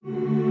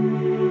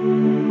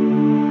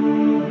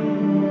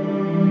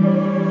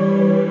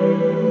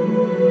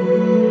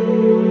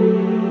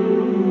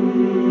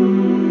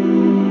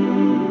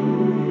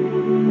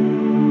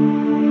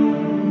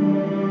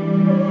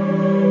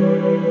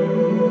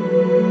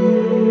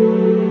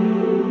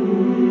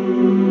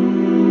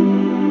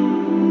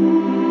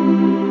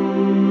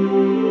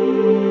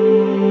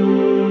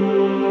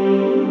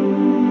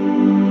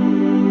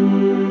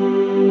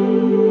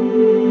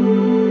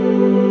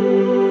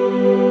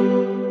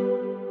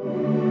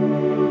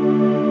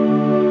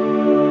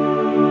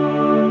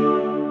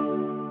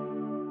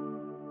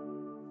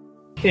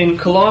In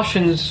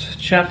Colossians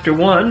chapter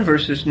 1,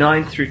 verses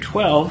 9 through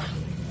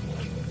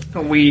 12,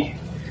 we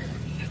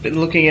have been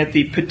looking at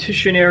the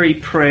petitionary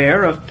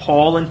prayer of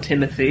Paul and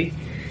Timothy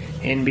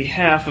in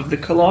behalf of the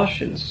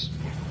Colossians.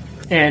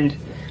 And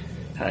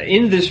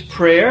in this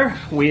prayer,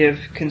 we have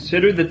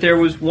considered that there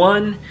was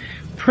one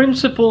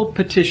principal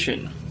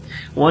petition,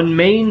 one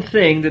main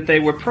thing that they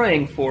were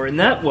praying for, and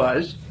that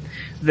was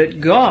that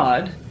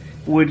God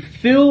would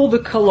fill the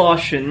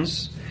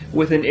Colossians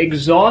with an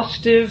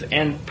exhaustive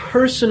and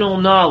personal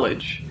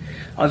knowledge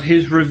of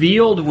His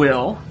revealed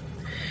will,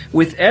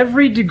 with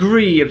every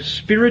degree of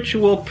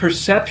spiritual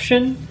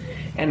perception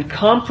and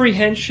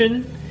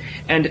comprehension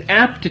and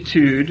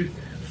aptitude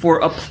for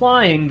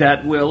applying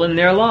that will in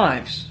their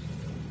lives.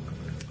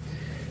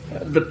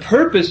 The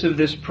purpose of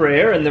this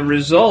prayer and the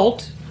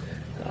result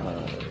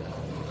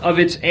of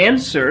its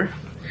answer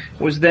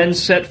was then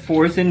set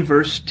forth in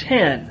verse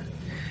 10,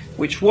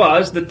 which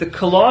was that the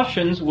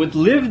Colossians would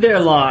live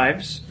their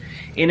lives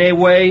in a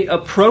way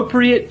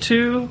appropriate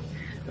to,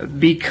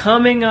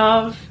 becoming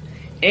of,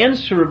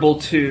 answerable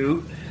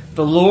to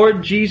the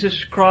Lord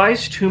Jesus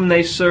Christ whom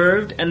they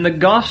served and the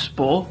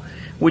gospel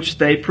which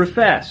they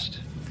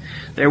professed.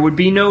 There would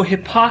be no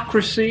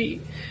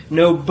hypocrisy,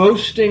 no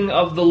boasting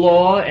of the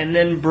law and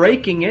then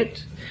breaking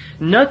it,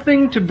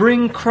 nothing to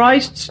bring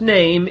Christ's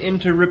name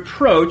into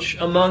reproach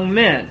among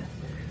men,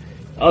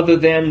 other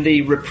than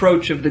the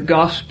reproach of the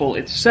gospel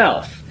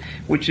itself,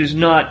 which is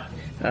not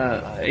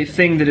a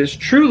thing that is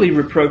truly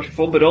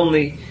reproachful, but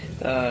only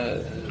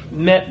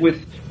met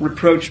with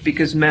reproach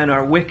because men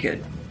are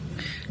wicked.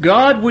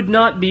 God would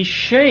not be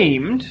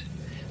shamed,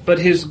 but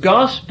His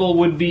gospel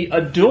would be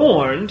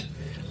adorned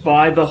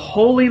by the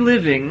holy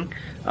living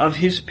of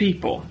His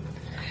people.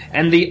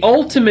 And the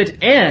ultimate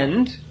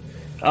end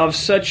of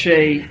such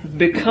a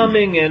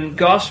becoming and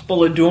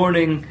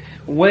gospel-adorning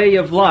way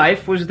of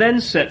life was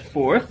then set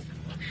forth.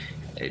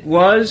 It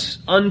was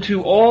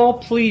unto all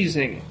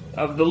pleasing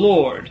of the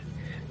Lord.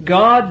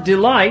 God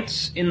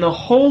delights in the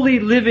holy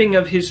living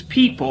of His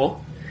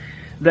people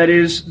that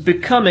is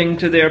becoming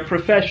to their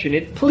profession.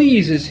 It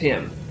pleases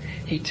Him.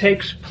 He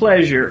takes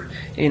pleasure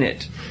in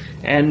it.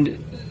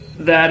 And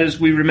that, as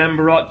we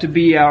remember, ought to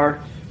be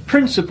our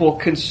principal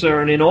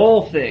concern in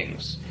all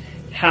things.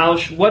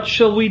 What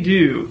shall we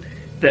do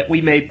that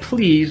we may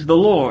please the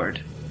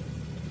Lord?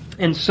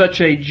 And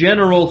such a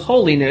general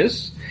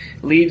holiness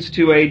leads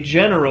to a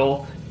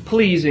general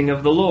pleasing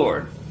of the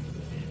Lord.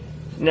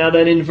 Now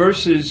then, in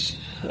verses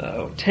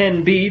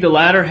 10b, the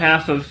latter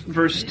half of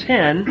verse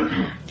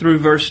 10 through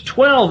verse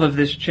 12 of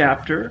this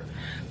chapter,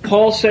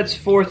 Paul sets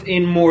forth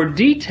in more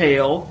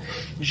detail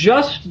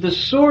just the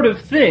sort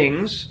of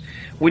things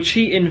which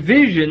he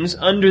envisions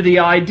under the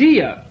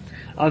idea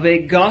of a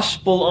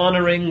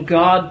gospel-honoring,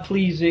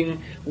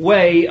 God-pleasing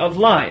way of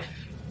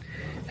life.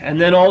 And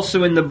then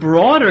also in the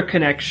broader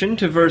connection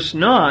to verse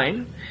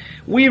 9,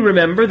 we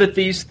remember that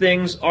these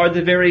things are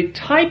the very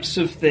types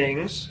of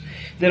things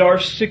that are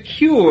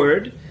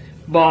secured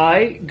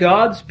by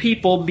God's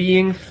people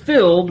being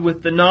filled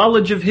with the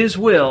knowledge of His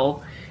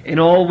will in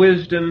all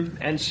wisdom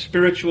and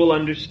spiritual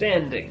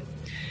understanding.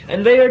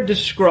 And they are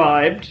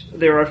described,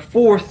 there are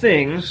four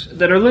things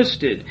that are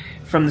listed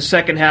from the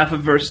second half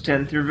of verse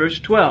 10 through verse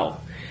 12.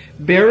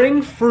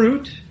 Bearing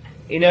fruit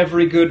in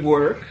every good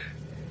work,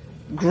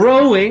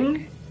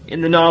 growing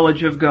in the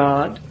knowledge of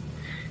God,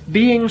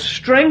 being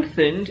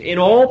strengthened in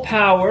all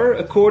power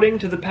according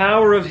to the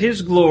power of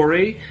His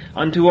glory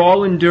unto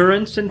all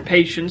endurance and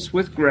patience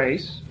with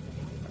grace,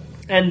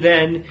 and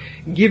then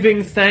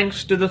giving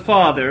thanks to the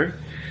Father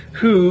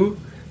which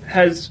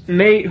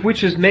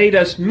has made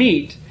us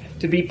meet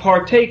to be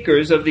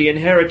partakers of the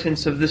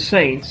inheritance of the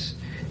saints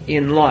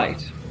in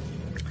light.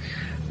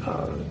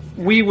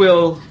 We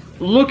will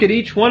look at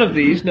each one of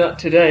these, not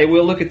today.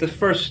 We'll look at the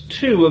first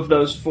two of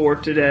those four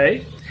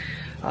today,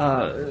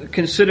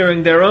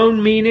 considering their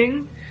own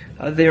meaning,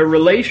 their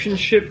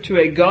relationship to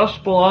a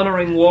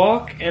gospel-honoring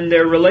walk, and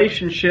their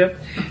relationship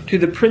to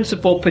the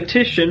principal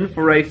petition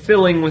for a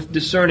filling with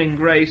discerning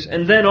grace.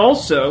 And then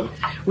also,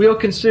 we'll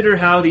consider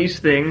how these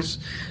things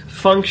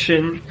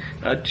function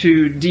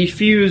to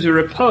defuse or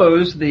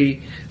oppose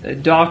the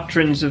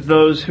doctrines of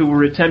those who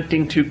were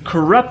attempting to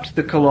corrupt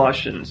the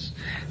Colossians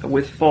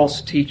with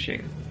false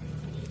teaching.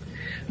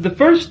 The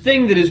first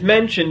thing that is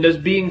mentioned as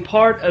being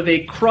part of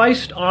a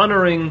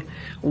Christ-honoring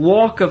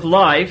walk of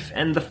life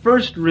and the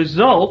first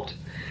result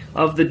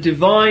of the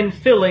divine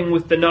filling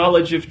with the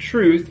knowledge of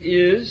truth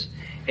is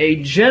a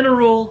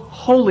general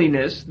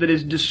holiness that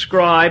is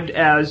described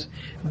as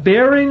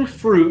bearing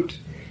fruit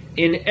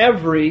in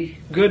every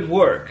good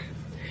work.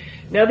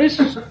 Now, this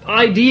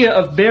idea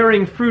of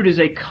bearing fruit is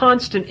a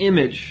constant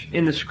image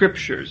in the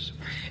Scriptures,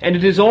 and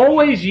it is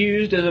always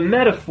used as a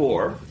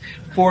metaphor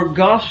for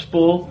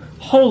gospel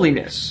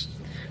holiness.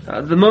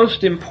 The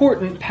most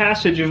important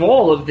passage of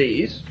all of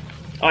these,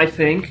 I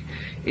think,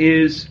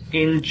 is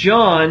in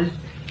John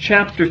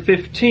chapter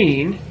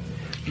 15,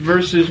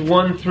 verses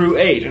 1 through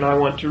 8, and I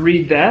want to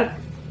read that.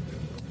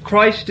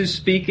 Christ is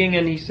speaking,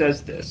 and He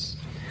says this: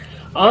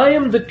 I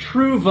am the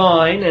true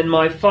vine, and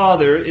my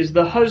Father is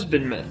the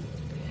husbandman.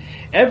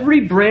 Every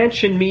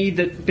branch in me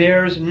that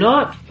bears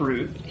not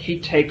fruit, he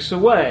takes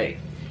away.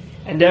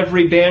 And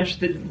every branch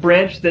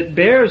that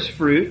bears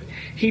fruit,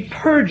 he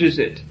purges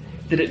it,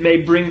 that it may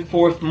bring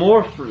forth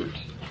more fruit.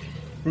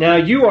 Now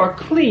you are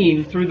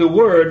clean through the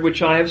word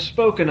which I have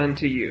spoken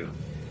unto you.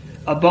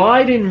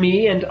 Abide in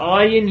me, and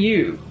I in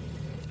you.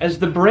 As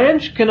the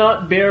branch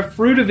cannot bear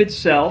fruit of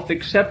itself,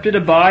 except it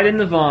abide in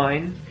the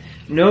vine,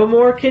 no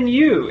more can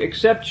you,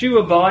 except you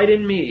abide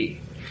in me.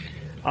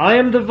 I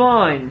am the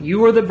vine,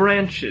 you are the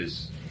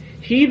branches.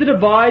 He that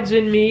abides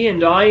in me,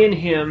 and I in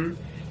him,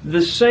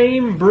 the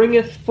same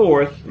bringeth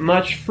forth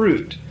much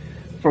fruit.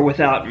 For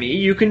without me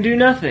you can do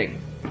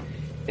nothing.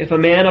 If a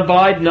man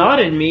abide not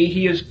in me,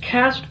 he is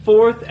cast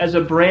forth as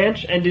a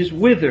branch and is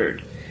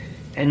withered.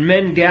 And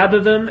men gather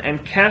them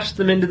and cast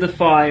them into the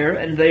fire,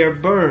 and they are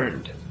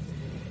burned.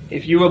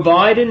 If you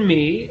abide in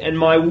me, and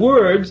my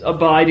words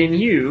abide in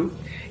you,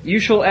 you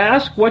shall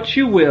ask what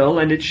you will,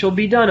 and it shall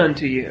be done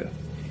unto you.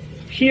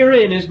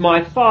 Herein is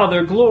my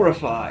Father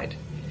glorified,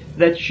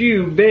 that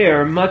you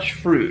bear much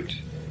fruit.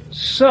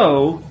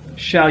 So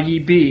shall ye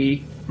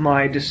be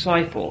my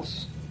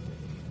disciples.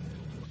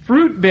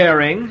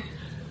 Fruit-bearing,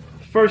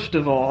 first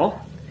of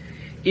all,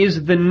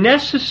 is the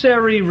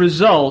necessary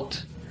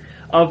result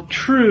of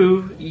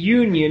true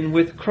union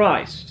with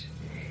Christ.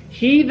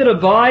 He that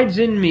abides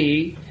in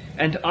me,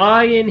 and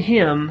I in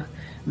him,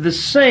 the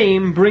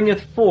same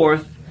bringeth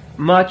forth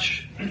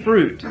much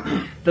fruit.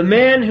 The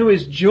man who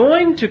is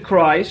joined to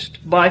Christ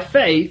by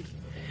faith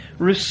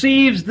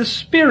receives the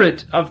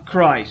Spirit of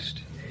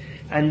Christ.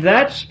 And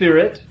that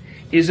Spirit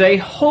is a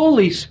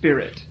Holy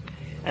Spirit.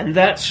 And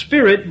that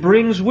Spirit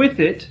brings with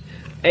it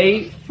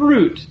a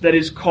fruit that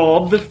is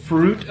called the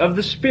fruit of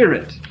the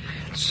Spirit.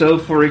 So,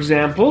 for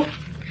example,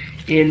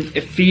 in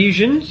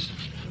Ephesians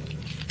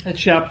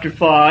chapter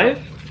 5,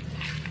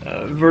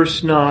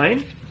 verse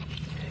 9,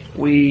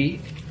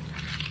 we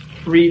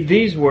read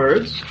these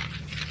words,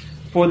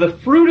 For the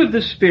fruit of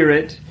the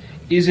Spirit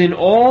is in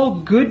all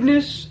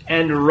goodness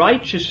and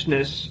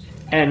righteousness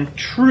and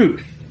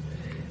truth.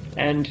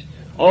 And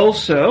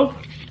also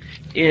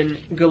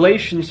in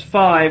Galatians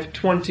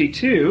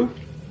 5:22,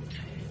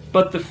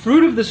 But the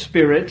fruit of the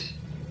Spirit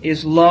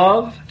is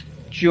love,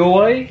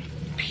 joy,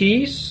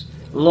 peace,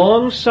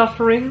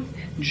 long-suffering,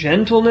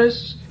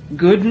 gentleness,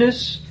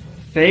 goodness,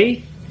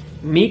 faith,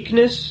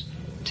 meekness,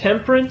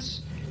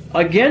 temperance.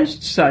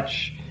 Against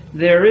such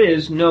there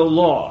is no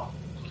law.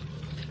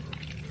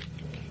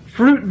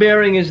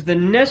 Fruit-bearing is the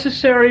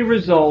necessary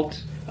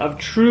result of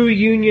true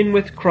union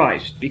with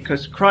Christ,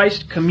 because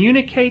Christ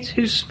communicates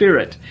His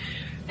Spirit,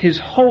 His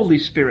Holy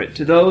Spirit,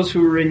 to those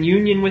who are in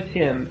union with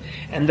Him,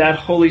 and that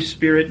Holy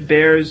Spirit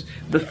bears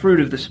the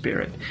fruit of the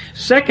Spirit.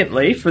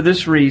 Secondly, for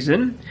this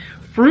reason,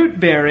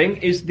 fruit-bearing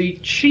is the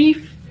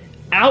chief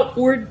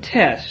outward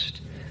test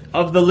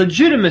of the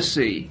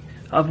legitimacy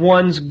of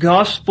one's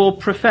gospel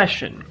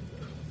profession.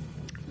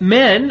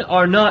 Men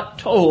are not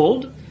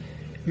told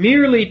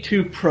merely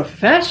to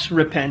profess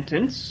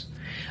repentance,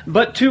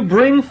 but to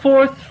bring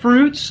forth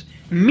fruits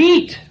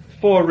meet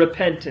for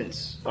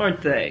repentance,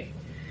 aren't they?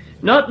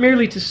 Not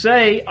merely to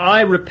say,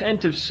 I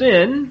repent of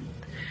sin.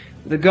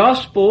 The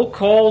gospel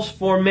calls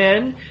for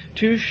men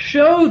to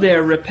show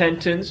their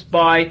repentance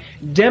by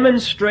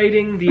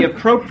demonstrating the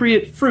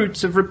appropriate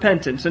fruits of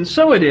repentance. And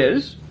so it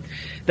is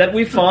that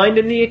we find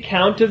in the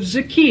account of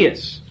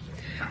Zacchaeus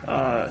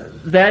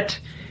that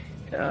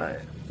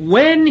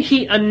when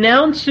he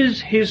announces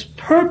his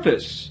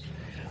purpose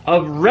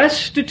of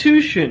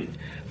restitution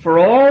for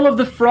all of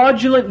the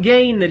fraudulent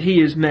gain that he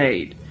has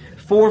made,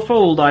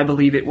 fourfold, I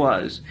believe it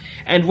was,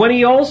 and when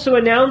he also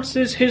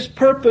announces his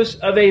purpose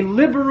of a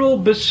liberal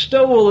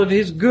bestowal of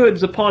his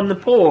goods upon the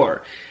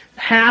poor,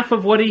 half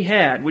of what he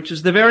had, which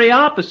is the very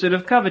opposite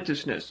of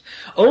covetousness,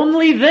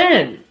 only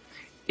then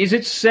is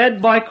it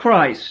said by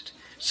Christ,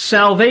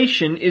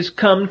 salvation is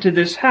come to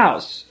this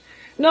house.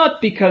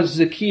 Not because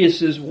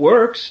Zacchaeus'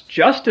 works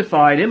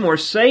justified him or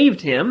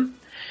saved him,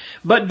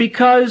 but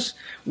because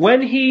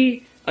when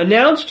he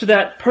announced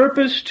that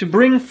purpose to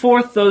bring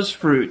forth those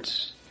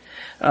fruits,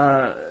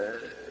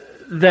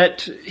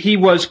 that he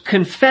was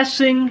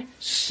confessing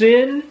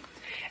sin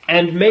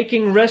and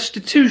making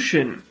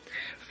restitution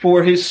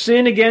for his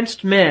sin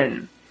against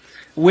men,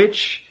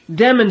 which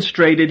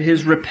demonstrated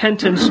his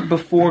repentance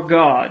before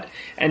God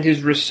and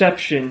his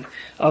reception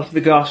of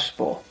the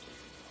gospel.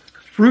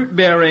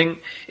 Fruit-bearing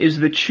is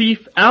the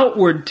chief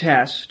outward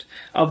test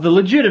of the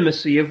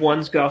legitimacy of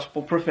one's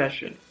gospel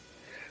profession.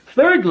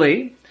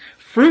 Thirdly,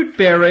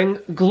 fruit-bearing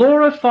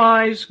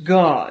glorifies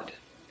God.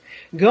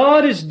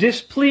 God is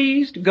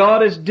displeased,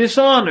 God is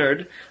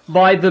dishonored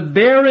by the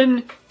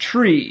barren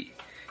tree,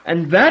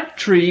 and that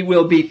tree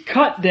will be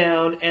cut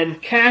down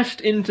and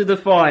cast into the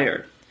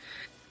fire.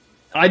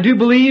 I do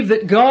believe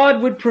that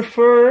God would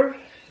prefer,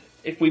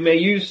 if we may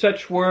use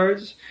such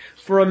words,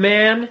 for a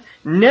man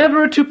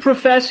never to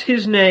profess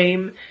his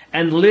name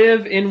and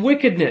live in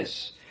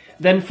wickedness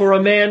than for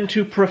a man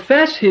to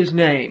profess his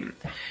name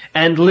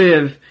and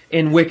live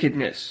in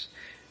wickedness.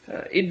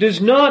 It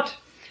does not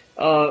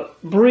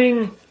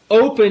bring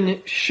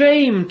open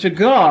shame to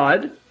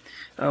God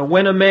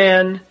when a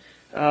man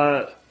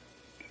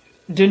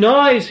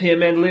denies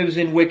him and lives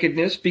in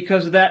wickedness,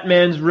 because that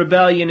man's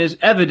rebellion is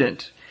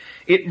evident.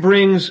 It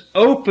brings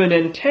open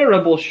and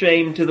terrible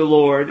shame to the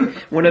Lord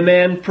when a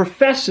man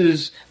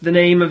professes the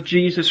name of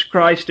Jesus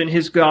Christ and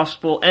His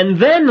gospel and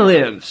then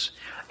lives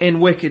in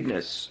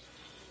wickedness.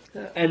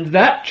 And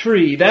that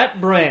tree, that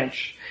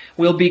branch,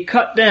 will be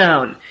cut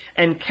down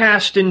and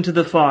cast into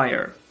the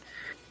fire.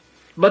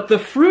 But the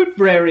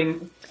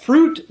fruit-bearing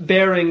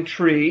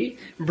tree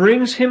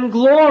brings him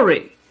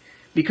glory,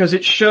 because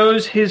it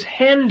shows His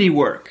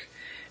handiwork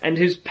and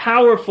His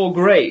powerful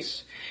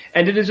grace.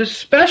 And it is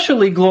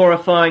especially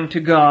glorifying to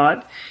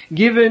God,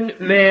 given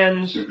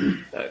man's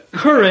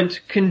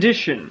current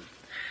condition.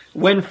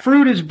 When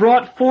fruit is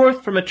brought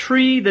forth from a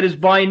tree that is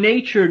by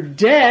nature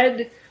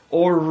dead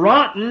or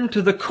rotten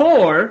to the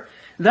core,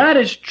 that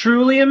is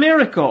truly a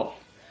miracle.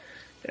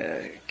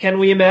 Can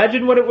we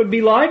imagine what it would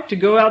be like to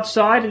go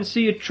outside and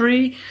see a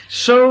tree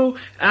so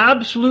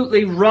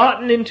absolutely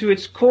rotten into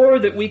its core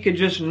that we could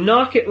just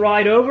knock it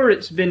right over?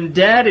 It's been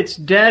dead, it's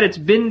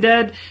been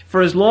dead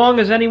for as long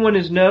as anyone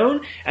has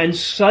known, and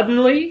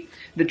suddenly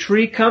the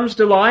tree comes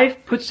to life,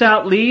 puts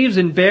out leaves,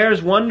 and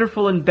bears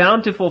wonderful and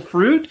bountiful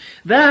fruit.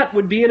 That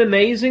would be an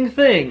amazing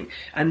thing.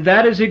 And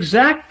that is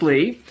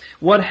exactly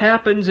what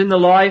happens in the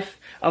life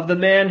of the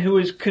man who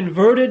is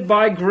converted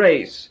by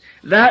grace.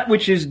 That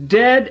which is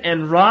dead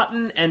and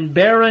rotten and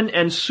barren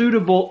and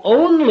suitable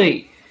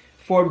only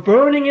for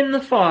burning in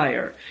the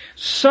fire,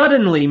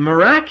 suddenly,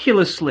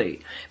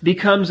 miraculously,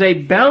 becomes a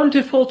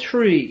bountiful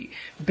tree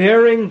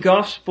bearing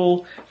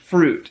gospel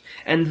fruit.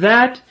 And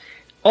that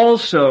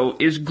also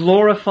is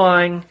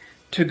glorifying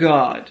to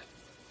God.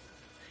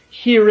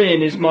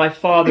 Herein is my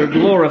Father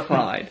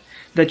glorified,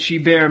 that ye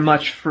bear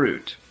much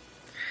fruit.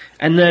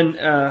 And then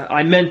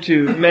I meant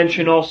to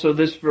mention also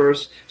this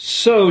verse,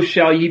 so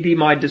shall ye be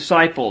my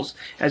disciples,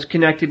 as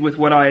connected with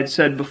what I had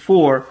said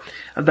before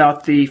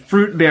about the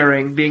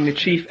fruit-bearing being the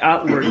chief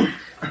outward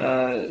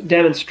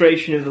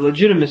demonstration of the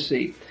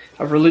legitimacy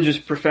of religious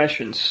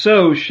professions.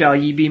 So shall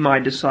ye be my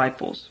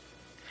disciples.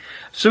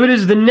 So it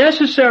is the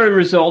necessary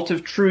result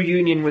of true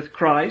union with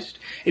Christ.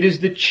 It is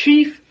the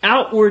chief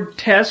outward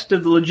test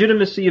of the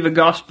legitimacy of a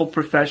gospel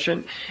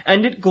profession,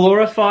 and it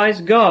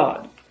glorifies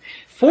God.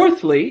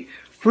 Fourthly,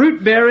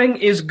 fruit-bearing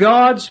is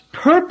God's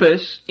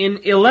purpose in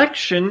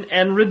election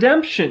and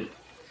redemption.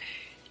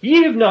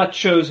 Ye have not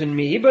chosen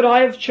me, but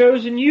I have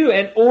chosen you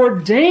and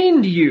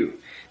ordained you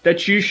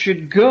that you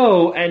should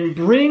go and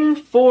bring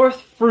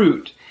forth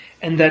fruit,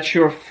 and that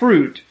your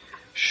fruit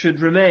should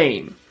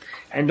remain.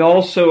 And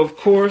also, of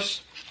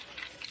course,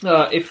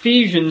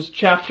 Ephesians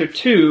chapter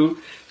 2,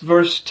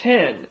 verse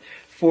 10,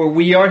 for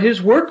we are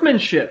His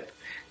workmanship,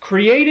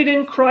 created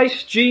in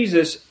Christ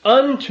Jesus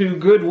unto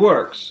good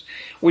works,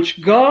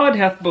 which God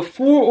hath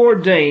before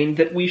ordained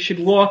that we should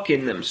walk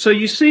in them. So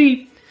you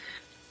see,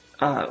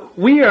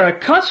 we are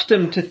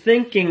accustomed to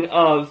thinking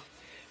of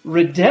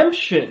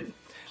redemption,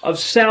 of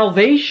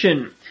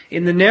salvation,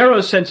 in the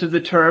narrow sense of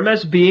the term,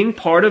 as being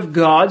part of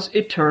God's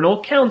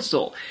eternal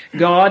counsel.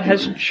 God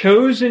has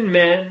chosen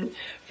men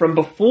from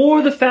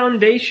before the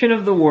foundation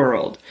of the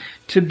world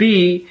to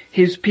be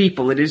His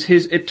people. It is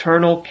His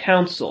eternal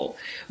counsel.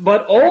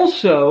 But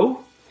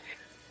also,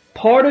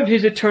 part of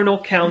His eternal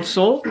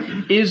counsel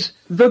is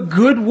the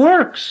good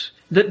works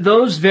that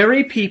those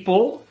very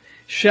people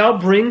shall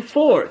bring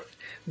forth.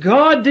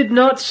 God did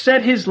not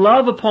set His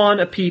love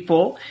upon a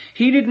people.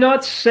 He did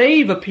not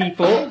save a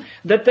people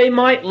that they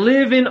might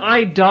live in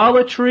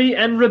idolatry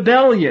and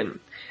rebellion,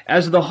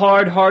 as the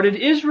hard-hearted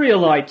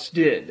Israelites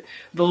did.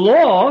 The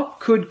law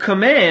could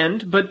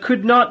command, but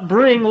could not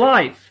bring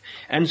life.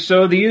 And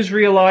so the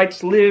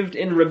Israelites lived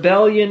in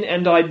rebellion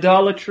and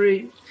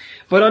idolatry.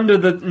 But under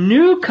the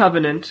new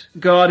covenant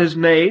God has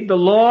made, the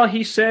law,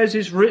 He says,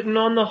 is written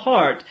on the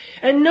heart.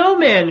 And no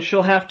man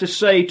shall have to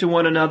say to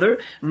one another,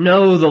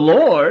 know the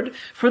Lord,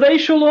 for they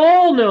shall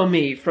all know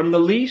me, from the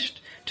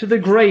least to the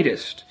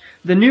greatest.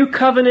 The new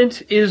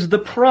covenant is the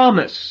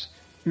promise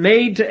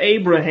made to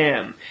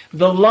Abraham,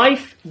 the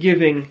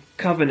life-giving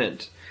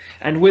covenant.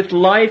 And with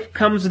life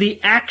comes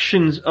the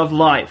actions of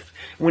life.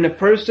 When a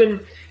person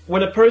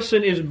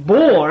is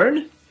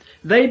born,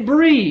 they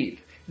breathe.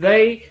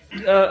 They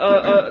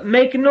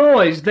make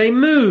noise. They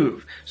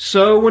move.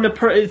 So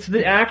it's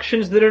the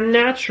actions that are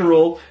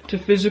natural to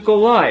physical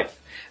life.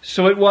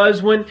 So it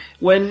was when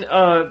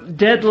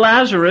dead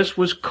Lazarus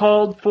was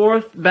called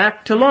forth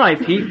back to life.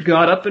 He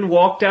got up and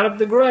walked out of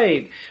the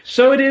grave.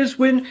 So it is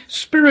when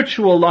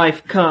spiritual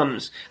life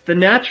comes. The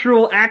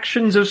natural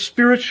actions of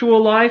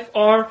spiritual life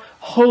are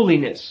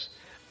holiness.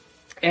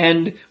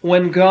 And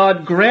when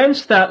God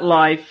grants that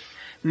life,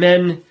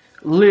 men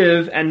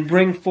live and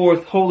bring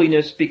forth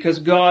holiness because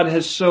God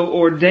has so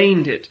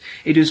ordained it.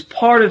 It is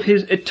part of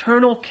His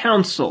eternal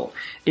counsel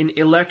in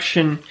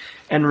election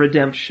and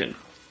redemption.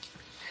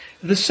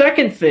 The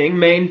second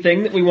main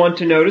thing that we want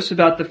to notice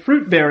about the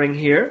fruit bearing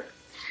here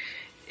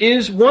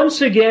is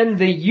once again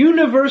the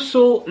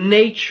universal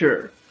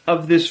nature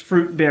of this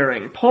fruit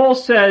bearing. Paul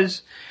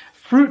says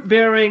fruit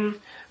bearing,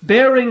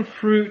 bearing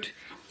fruit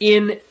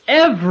in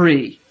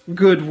every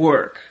good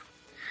work.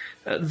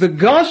 The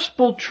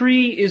gospel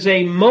tree is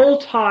a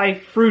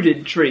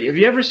multi-fruited tree. Have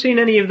you ever seen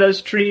any of those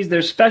trees?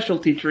 They're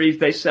specialty trees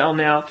they sell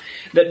now,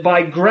 that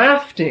by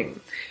grafting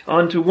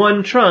onto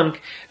one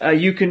trunk,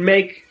 you can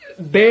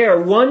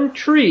one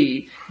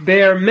tree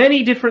bear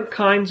many different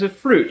kinds of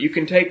fruit. You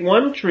can take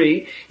one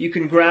tree, you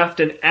can graft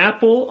an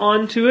apple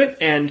onto it,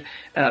 and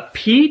a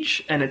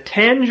peach, and a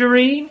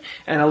tangerine,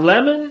 and a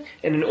lemon,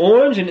 and an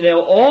orange, and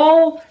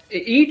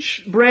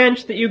each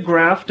branch that you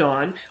graft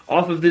on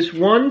off of this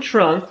one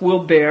trunk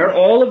will bear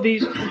all of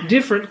these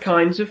different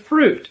kinds of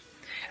fruit.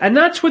 And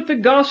that's what the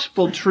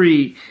gospel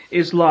tree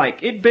is like.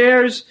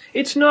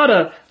 It's not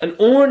an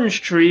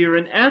orange tree or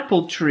an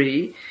apple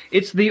tree.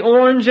 It's the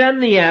orange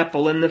and the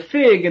apple and the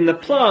fig and the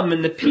plum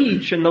and the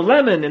peach and the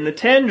lemon and the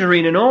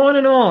tangerine and on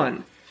and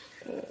on.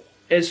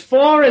 As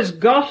far as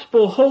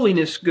gospel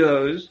holiness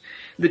goes,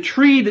 the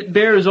tree that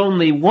bears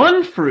only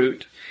one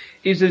fruit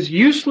is as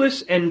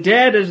useless and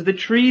dead as the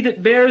tree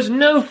that bears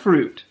no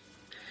fruit.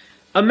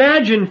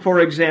 Imagine, for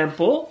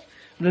example,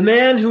 the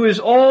man who is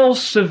all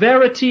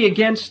severity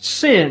against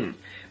sin,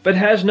 but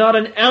has not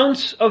an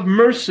ounce of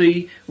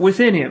mercy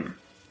within him.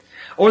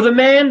 Or the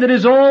man that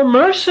is all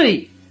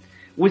mercy,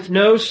 with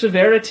no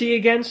severity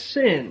against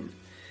sin.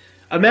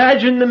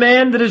 Imagine the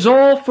man that is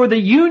all for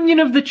the union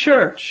of the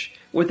church,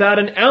 without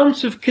an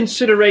ounce of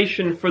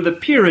consideration for the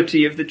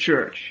purity of the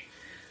church.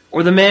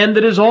 Or the man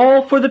that is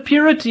all for the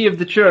purity of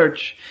the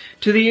church,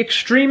 to the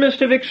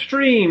extremest of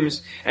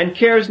extremes, and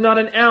cares not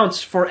an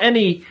ounce for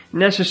any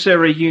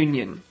necessary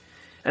union.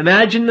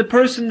 Imagine the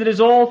person that is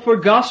all for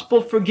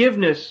gospel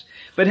forgiveness,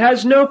 but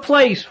has no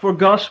place for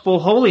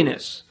gospel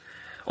holiness.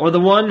 Or the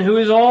one who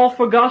is all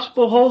for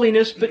gospel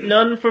holiness, but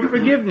none for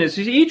forgiveness.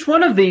 Each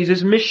one of these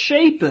is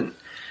misshapen.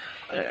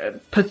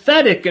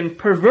 Pathetic and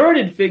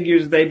perverted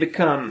figures they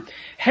become.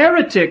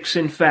 Heretics,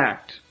 in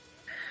fact.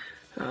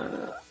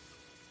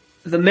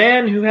 The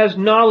man who has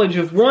knowledge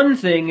of one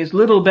thing is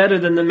little better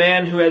than the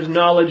man who has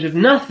knowledge of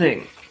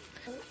nothing.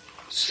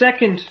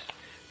 2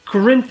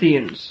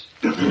 Corinthians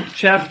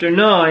chapter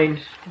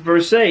 9,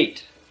 verse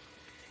 8.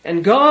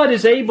 And God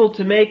is able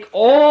to make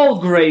all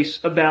grace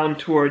abound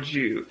towards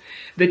you,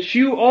 that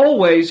you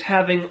always,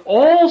 having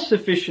all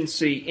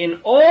sufficiency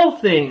in all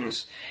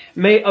things,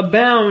 may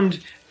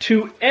abound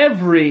to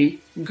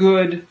every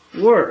good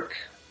work.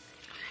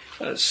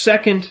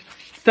 2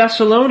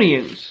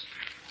 Thessalonians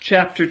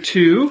chapter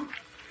 2,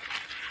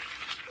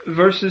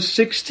 verses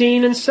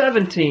 16 and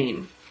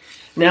 17.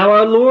 Now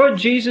our Lord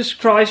Jesus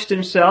Christ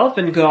himself,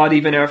 and God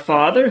even our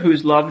Father, who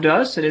has loved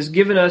us and has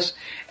given us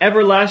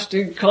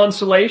everlasting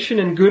consolation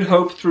and good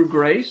hope through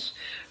grace,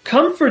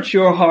 comfort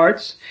your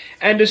hearts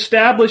and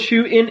establish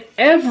you in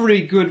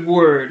every good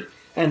word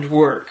and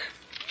work.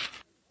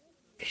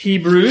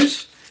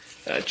 Hebrews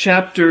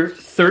chapter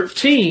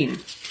 13,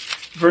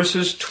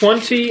 verses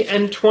 20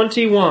 and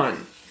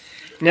 21.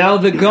 Now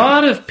the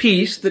God of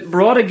peace that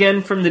brought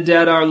again from the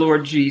dead our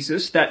Lord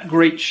Jesus, that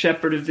great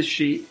shepherd of the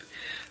sheep,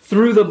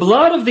 through the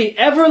blood of the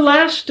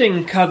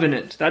everlasting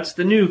covenant, that's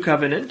the new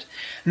covenant,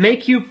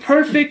 make you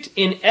perfect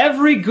in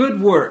every good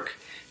work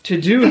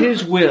to do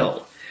his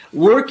will,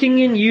 working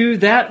in you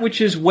that which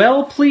is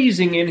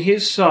well-pleasing in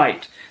his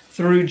sight,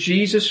 through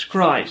Jesus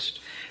Christ,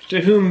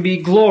 to whom be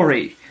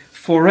glory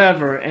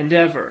forever and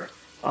ever.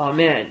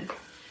 Amen.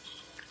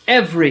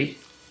 Every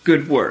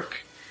good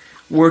work,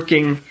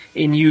 working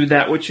in you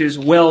that which is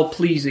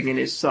well-pleasing in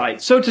his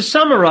sight. So to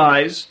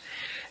summarize,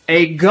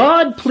 a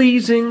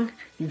God-pleasing,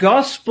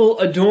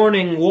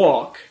 gospel-adorning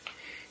walk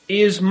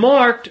is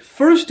marked,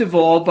 first of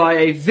all, by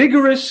a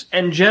vigorous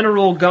and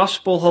general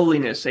gospel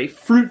holiness, a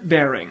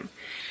fruit-bearing.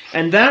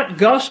 And that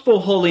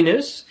gospel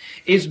holiness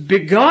is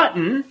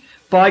begotten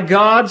by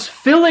God's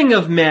filling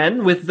of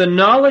men with the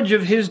knowledge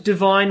of his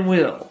divine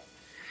will.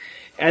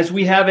 As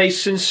we have a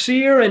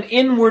sincere and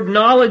inward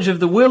knowledge of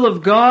the will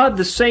of God,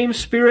 the same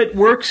Spirit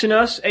works in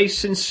us a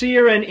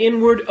sincere and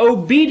inward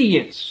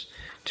obedience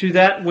to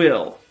that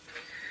will.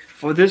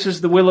 For this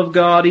is the will of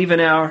God, even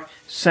our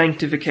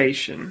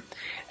sanctification.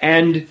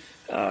 And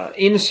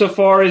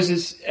insofar as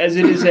it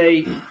is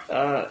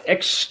a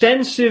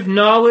extensive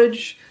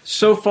knowledge,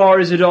 so far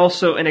is it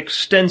also an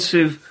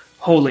extensive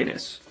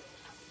holiness.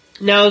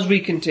 Now as we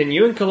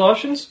continue in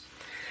Colossians,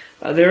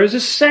 there is a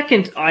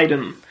second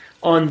item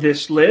on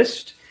this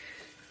list,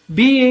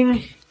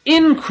 being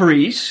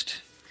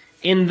increased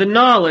in the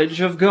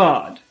knowledge of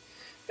God.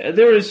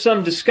 There is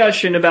some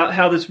discussion about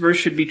how this verse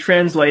should be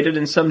translated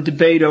and some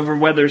debate over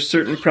whether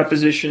certain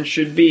prepositions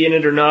should be in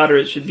it or not, or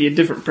it should be a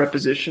different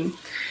preposition.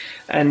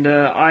 And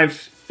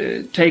I've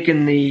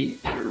taken the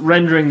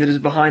rendering that is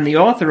behind the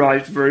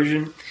authorized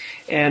version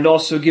and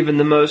also given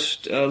the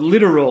most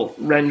literal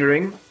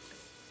rendering.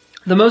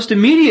 The most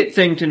immediate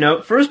thing to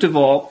note, first of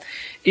all,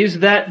 is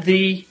that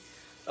the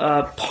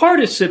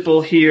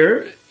participle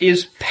here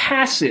is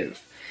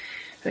passive.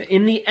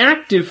 In the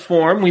active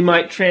form, we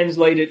might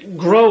translate it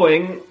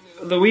growing,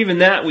 though even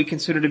that we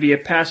consider to be a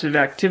passive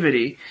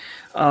activity.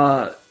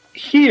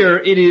 here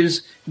it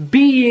is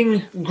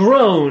being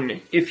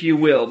grown, if you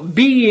will,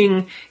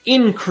 being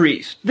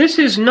increased. This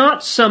is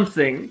not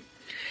something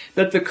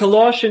that the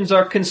Colossians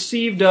are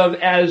conceived of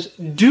as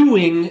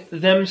doing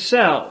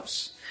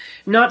themselves,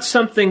 not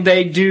something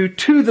they do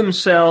to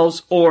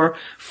themselves or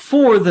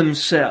for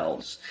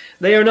themselves.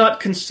 They are not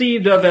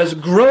conceived of as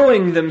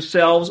growing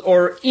themselves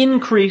or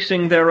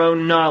increasing their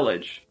own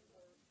knowledge.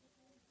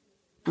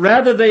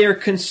 Rather, they are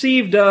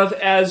conceived of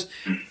as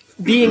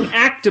being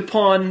acted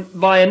upon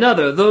by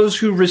another, those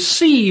who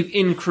receive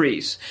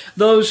increase,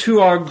 those who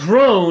are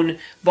grown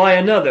by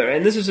another.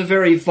 And this is a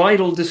very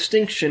vital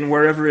distinction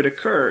wherever it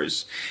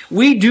occurs.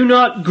 We do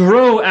not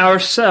grow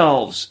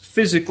ourselves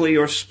physically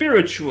or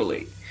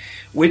spiritually.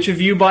 Which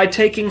of you by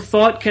taking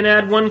thought can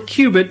add 1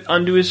 cubit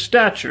unto his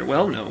stature?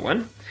 Well, no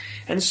one.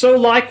 And so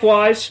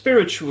likewise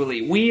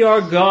spiritually, we are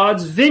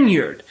God's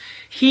vineyard.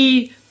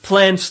 He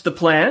plants the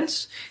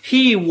plants.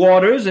 He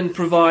waters and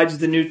provides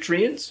the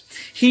nutrients.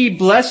 He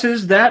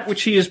blesses that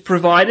which He has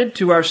provided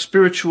to our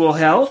spiritual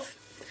health.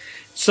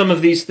 Some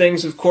of these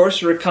things, of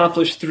course, are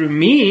accomplished through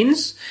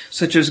means,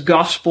 such as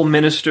gospel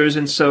ministers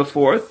and so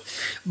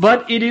forth.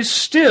 But it is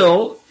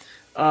still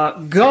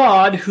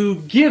God who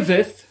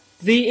giveth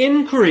the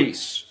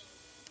increase.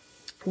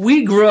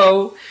 We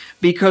grow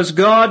because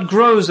God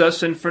grows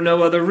us and for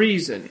no other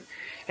reason.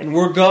 And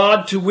were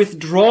God to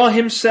withdraw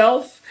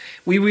Himself,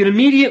 we would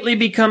immediately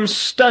become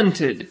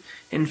stunted.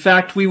 In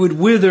fact, we would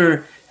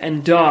wither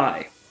and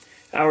die.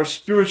 Our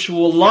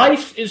spiritual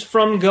life is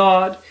from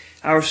God.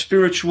 Our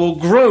spiritual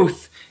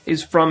growth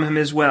is from Him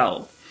as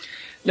well.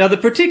 Now, the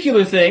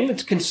particular thing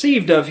that's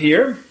conceived of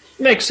here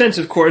makes sense,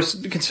 of course,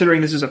 considering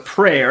this is a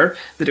prayer,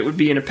 that it would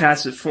be in a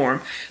passive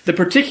form. The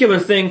particular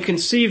thing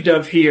conceived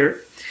of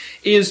here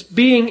is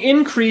being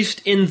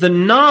increased in the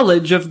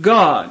knowledge of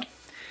God.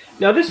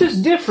 Now, this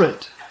is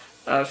different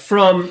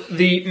from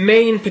the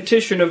main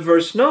petition of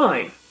verse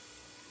 9.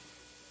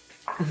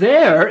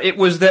 There, it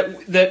was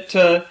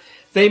that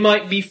they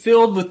might be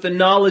filled with the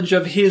knowledge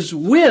of His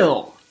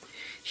will.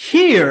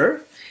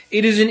 Here,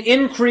 it is an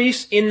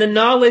increase in the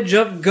knowledge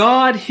of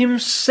God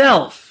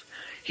Himself,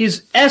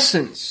 His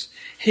essence,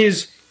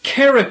 His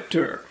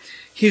character,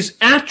 His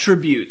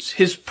attributes,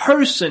 His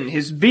person,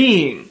 His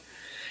being.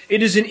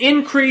 It is an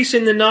increase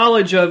in the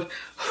knowledge of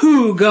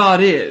who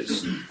God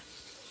is.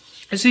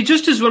 You see,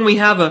 just as when we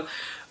have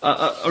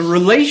a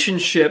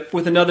relationship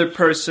with another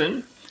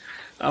person,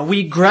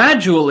 we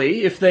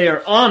gradually, if they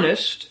are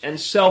honest and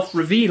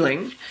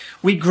self-revealing,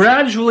 we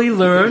gradually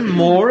learn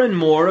more and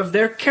more of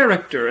their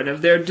character and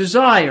of their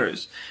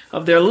desires,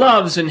 of their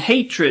loves and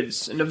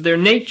hatreds, and of their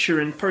nature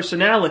and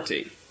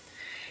personality.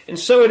 And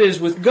so it is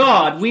with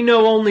God. We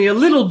know only a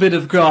little bit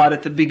of God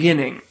at the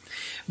beginning.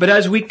 But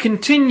as we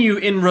continue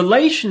in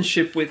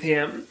relationship with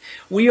Him,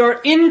 we are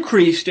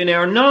increased in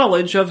our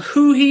knowledge of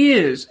who He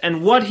is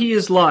and what He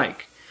is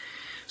like.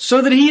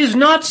 So that He is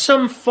not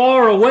some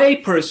far-away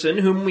person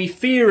whom we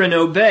fear and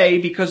obey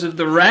because of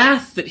the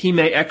wrath that He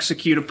may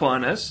execute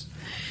upon us.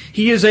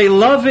 He is a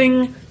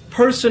loving,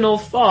 personal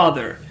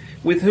Father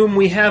with whom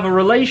we have a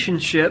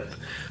relationship,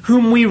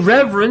 whom we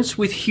reverence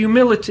with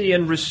humility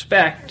and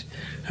respect,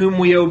 whom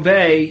we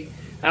obey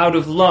out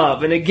of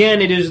love. And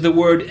again, it is the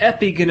word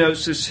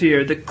epigenosis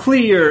here, the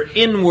clear,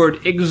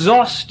 inward,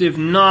 exhaustive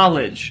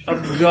knowledge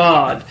of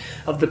God,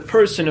 of the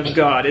person of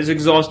God, as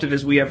exhaustive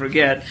as we ever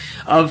get,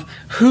 of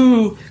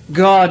who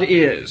God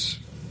is.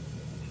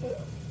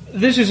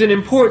 This is an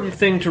important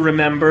thing to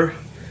remember.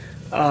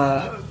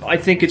 I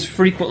think it's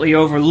frequently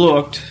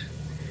overlooked.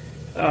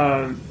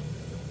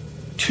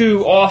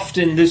 Too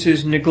often this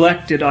is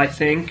neglected, I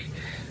think,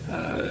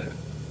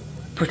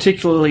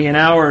 particularly in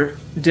our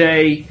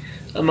day,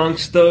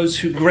 amongst those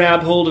who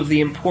grab hold of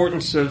the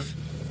importance of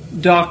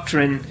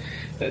doctrine,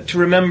 to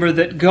remember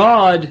that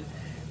God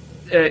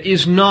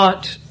is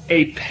not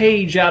a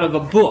page out of a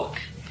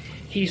book.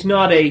 He's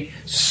not a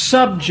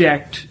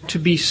subject to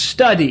be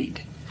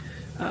studied.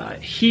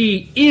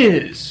 He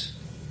is.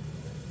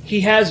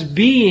 He has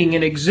being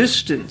and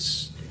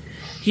existence.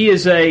 He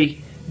is a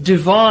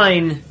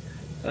divine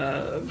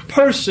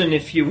person,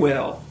 if you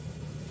will.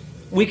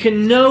 We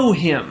can know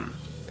Him.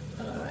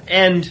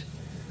 And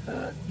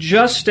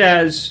just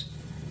as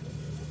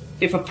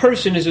if a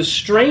person is a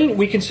stranger,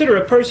 we consider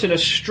a person a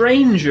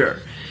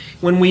stranger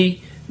when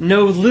we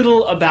know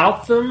little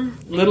about them,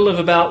 little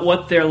about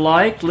what they're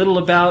like, little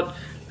about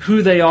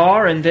who they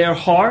are and their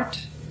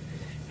heart,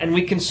 and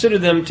we consider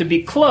them to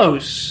be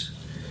close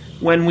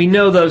when we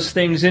know those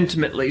things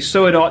intimately.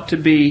 So it ought to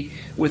be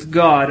with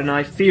God, and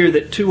I fear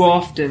that too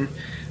often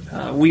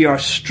we are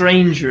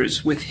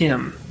strangers with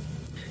Him.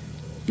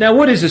 Now,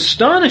 what is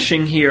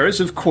astonishing here is,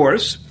 of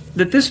course,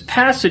 that this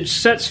passage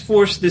sets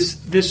forth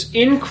this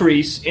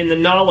increase in the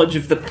knowledge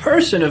of the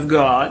person of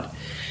God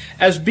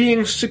as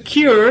being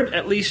secured,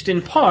 at least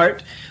in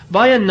part,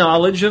 by a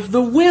knowledge of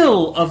the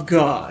will of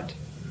God.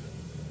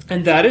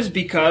 And that is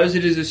because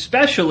it is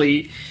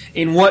especially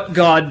in what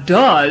God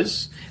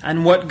does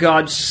and what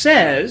God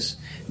says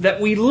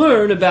that we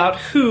learn about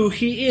who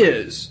He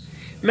is.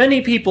 Many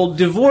people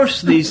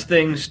divorce these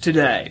things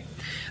today.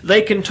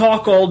 They can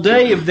talk all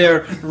day of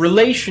their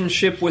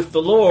relationship with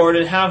the Lord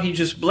and how He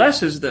just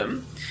blesses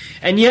them,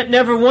 and yet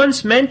never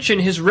once mention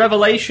His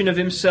revelation of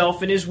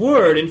Himself in His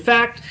Word. In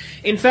fact,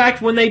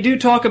 when they do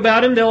talk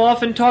about Him, they'll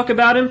often talk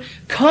about Him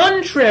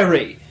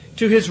contrary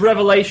to His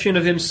revelation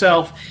of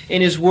Himself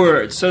in His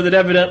Word, so that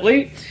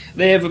evidently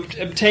they have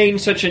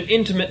obtained such an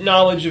intimate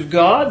knowledge of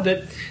God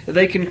that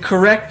they can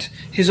correct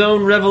His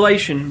own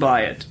revelation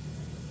by it.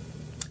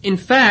 In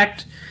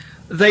fact,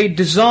 they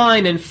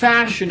design and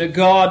fashion a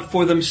God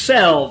for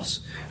themselves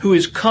who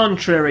is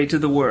contrary to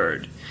the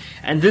Word.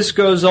 And this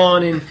goes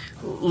on in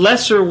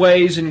lesser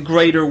ways and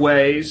greater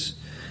ways.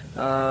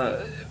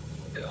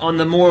 On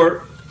the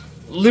more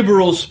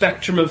liberal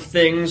spectrum of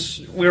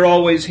things, we're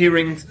always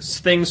hearing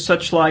things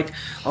such like,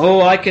 "Oh,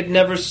 I could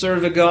never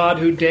serve a God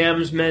who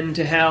damns men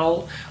to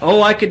hell.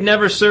 Oh, I could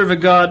never serve a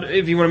God,"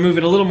 if you want to move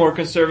it a little more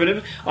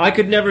conservative, "I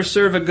could never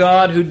serve a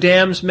God who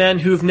damns men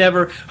who've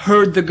never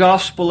heard the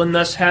gospel and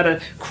thus had a,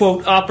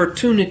 quote,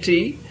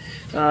 opportunity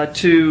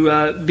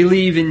to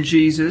believe in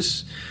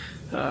Jesus.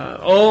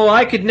 Oh,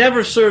 I could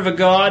never serve a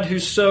God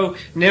who's so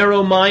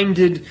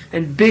narrow-minded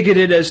and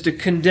bigoted as to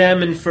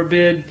condemn and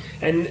forbid,"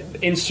 and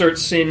insert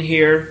sin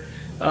here.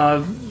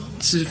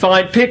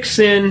 Pick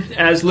sin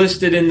as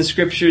listed in the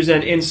Scriptures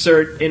and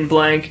insert in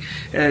blank,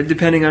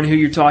 depending on who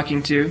you're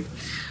talking to.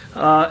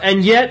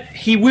 And yet,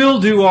 He will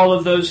do all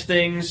of those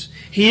things.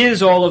 He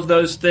is all of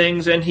those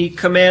things, and He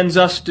commands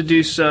us to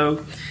do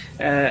so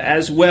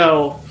as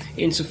well,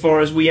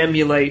 insofar as we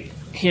emulate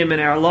Him in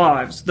our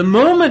lives. The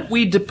moment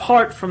we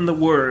depart from the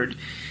Word,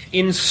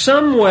 in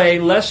some way,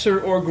 lesser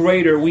or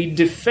greater, we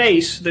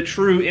deface the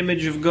true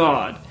image of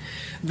God.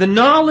 The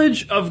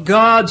knowledge of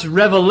God's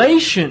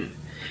revelation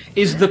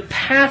is the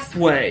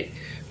pathway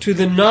to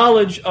the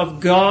knowledge of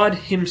God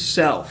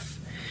Himself.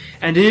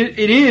 And it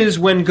is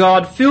when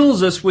God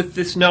fills us with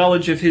this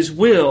knowledge of His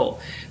will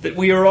that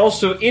we are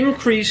also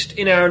increased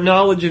in our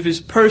knowledge of His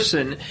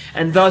person,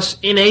 and thus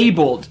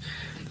enabled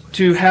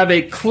to have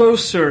a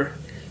closer,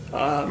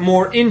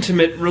 more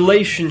intimate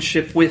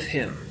relationship with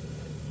Him.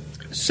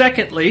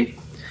 Secondly,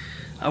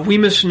 we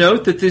must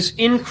note that this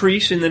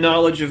increase in the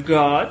knowledge of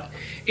God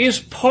is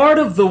part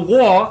of the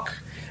walk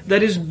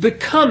that is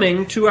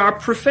becoming to our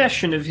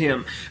profession of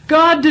Him.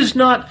 God does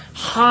not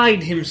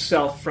hide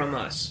Himself from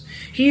us.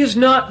 He is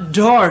not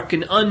dark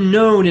and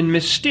unknown and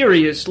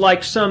mysterious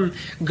like some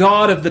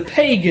god of the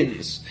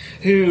pagans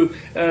who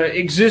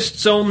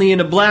exists only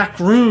in a black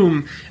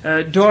room,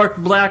 dark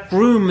black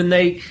room, and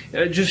they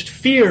just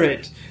fear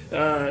it.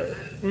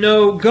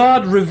 No,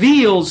 God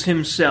reveals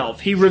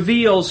Himself. He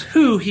reveals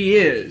who He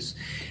is.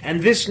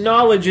 And this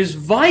knowledge is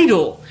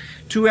vital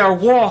to our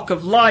walk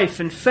of life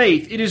and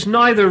faith. It is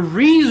neither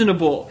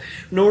reasonable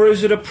nor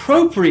is it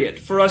appropriate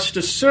for us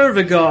to serve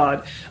a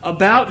God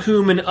about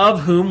whom and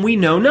of whom we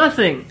know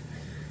nothing.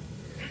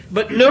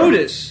 But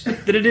notice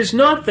that it is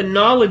not the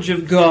knowledge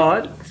of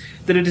God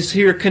that it is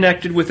here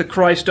connected with a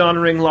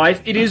Christ-honoring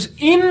life. It is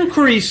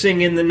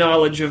increasing in the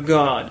knowledge of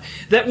God.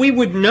 That we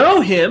would know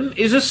Him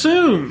is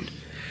assumed.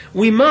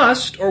 We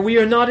must, or we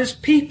are not His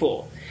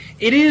people.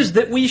 It is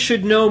that we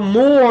should know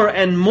more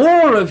and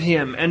more of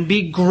Him and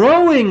be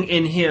growing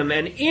in Him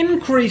and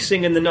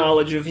increasing in the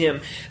knowledge of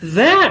Him.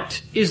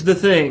 That is the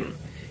thing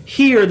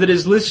here that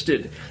is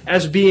listed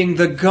as being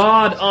the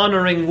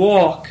God-honoring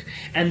walk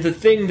and the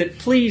thing that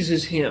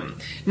pleases Him.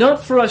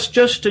 Not for us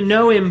just to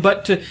know Him,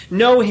 but to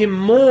know Him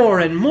more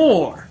and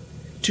more,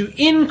 to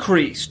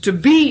increase, to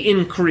be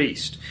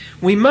increased.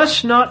 We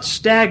must not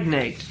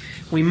stagnate.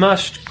 We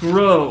must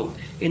grow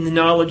in the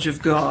knowledge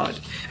of God.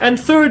 And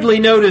thirdly,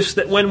 notice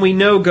that when we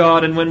know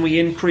God and when we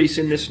increase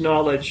in this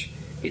knowledge,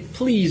 it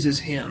pleases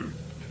Him.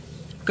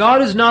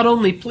 God is not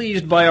only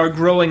pleased by our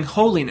growing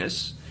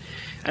holiness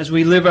as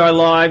we live our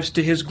lives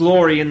to His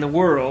glory in the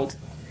world,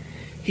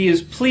 He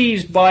is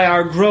pleased by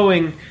our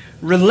growing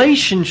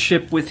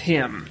relationship with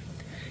Him.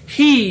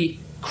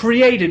 He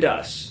created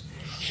us.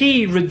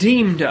 He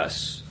redeemed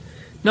us,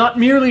 not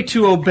merely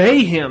to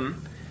obey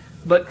Him,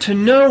 but to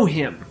know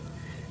Him,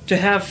 to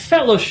have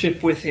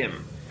fellowship with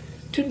Him,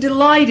 to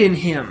delight in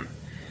Him,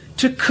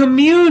 to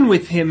commune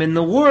with Him in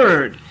the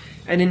Word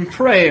and in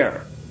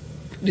prayer.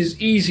 It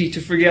is easy to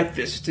forget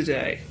this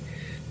today.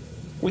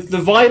 With the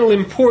vital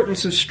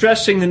importance of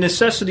stressing the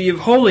necessity of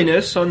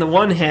holiness on the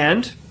one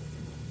hand,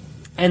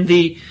 and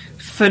the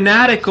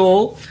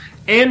fanatical,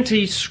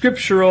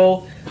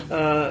 anti-scriptural,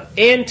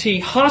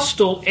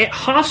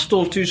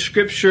 hostile to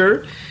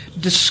Scripture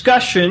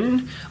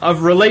discussion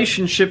of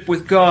relationship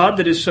with God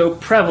that is so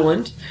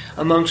prevalent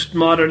amongst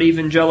modern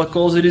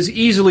evangelicals, it is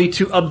easy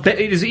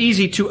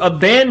to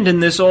abandon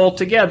this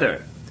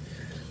altogether.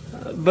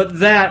 But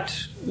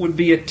that would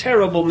be a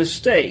terrible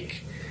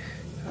mistake.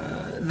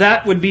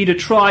 That would be to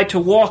try to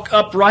walk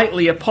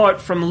uprightly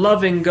apart from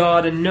loving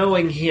God and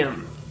knowing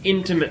Him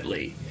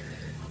intimately.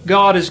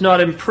 God is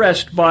not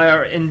impressed by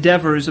our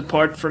endeavors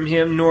apart from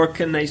Him, nor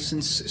can they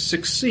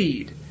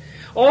succeed.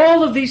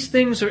 All of these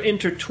things are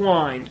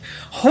intertwined.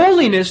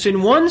 Holiness,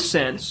 in one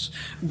sense,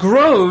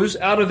 grows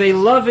out of a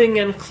loving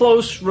and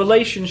close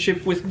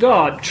relationship with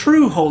God,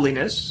 true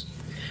holiness.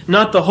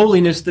 not the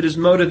holiness that is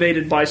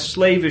motivated by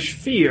slavish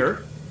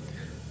fear,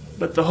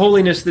 but the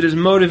holiness that is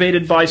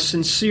motivated by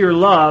sincere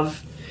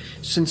love.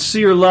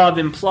 Sincere love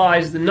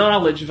implies the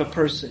knowledge of a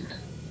person.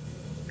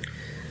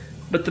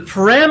 But the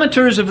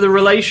parameters of the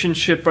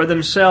relationship are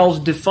themselves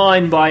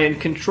defined by and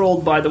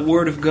controlled by the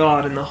Word of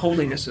God and the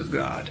holiness of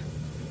God.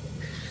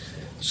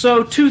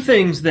 So, two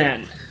things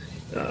then.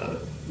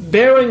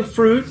 Bearing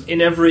fruit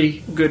in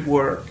every good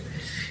work,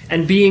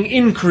 and being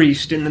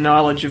increased in the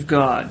knowledge of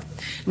God.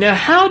 Now,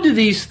 how do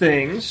these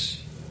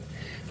things,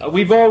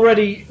 we've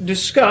already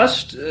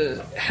discussed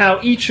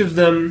how each of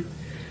them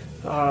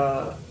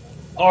are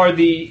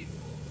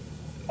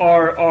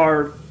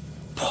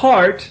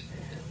part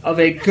of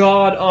a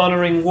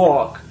God-honoring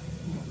walk,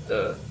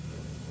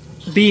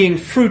 being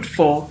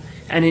fruitful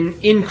and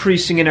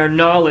increasing in our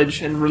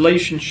knowledge and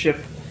relationship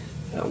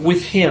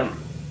with Him.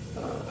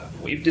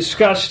 We've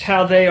discussed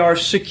how they are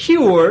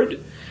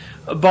secured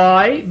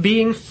by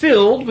being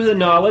filled with the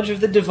knowledge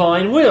of the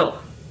divine will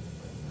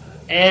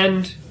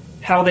and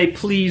how they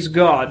please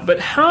God. But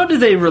how do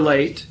they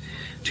relate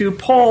to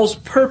Paul's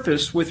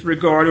purpose with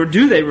regard, or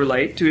do they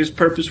relate to his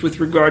purpose with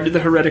regard to the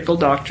heretical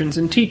doctrines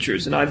and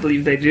teachers? And I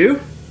believe they do.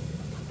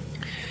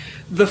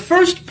 The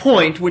first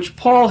point which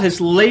Paul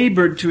has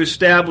labored to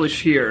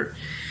establish here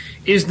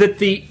is that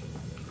the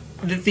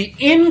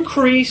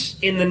increase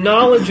in the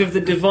knowledge of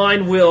the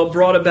divine will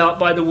brought about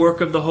by the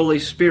work of the Holy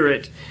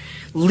Spirit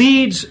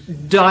leads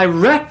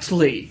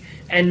directly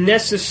and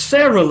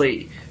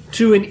necessarily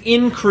to an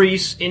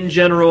increase in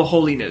general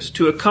holiness,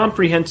 to a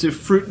comprehensive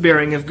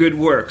fruit-bearing of good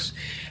works.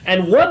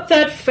 And what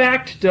that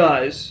fact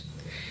does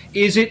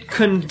is it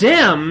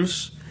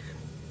condemns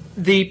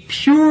the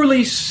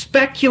purely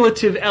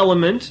speculative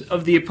element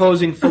of the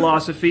opposing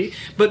philosophy,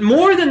 but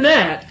more than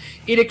that,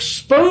 it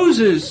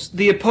exposes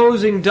the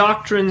opposing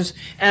doctrines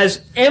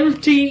as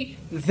empty,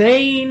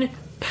 vain,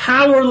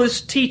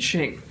 powerless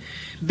teaching,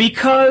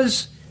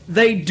 because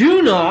they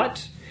do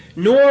not,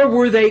 nor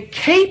were they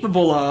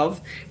capable of,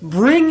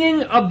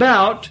 bringing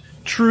about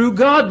true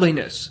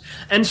godliness.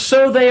 And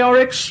so they are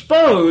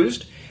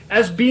exposed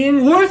as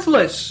being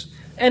worthless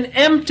and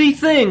empty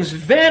things,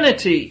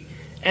 vanity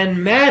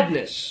and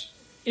madness.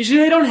 You see,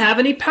 they don't have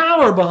any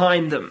power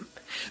behind them.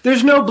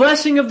 There's no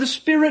blessing of the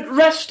Spirit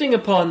resting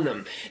upon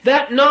them.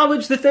 That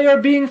knowledge that they are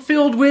being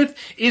filled with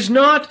is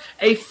not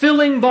a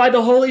filling by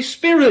the Holy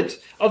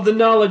Spirit of the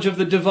knowledge of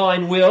the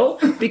divine will,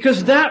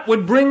 because that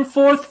would bring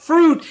forth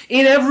fruit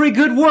in every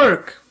good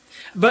work.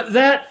 But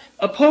that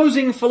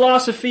opposing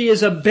philosophy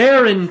is a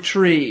barren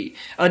tree,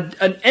 an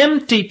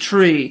empty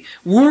tree,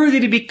 worthy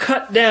to be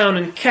cut down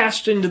and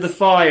cast into the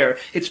fire.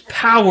 It's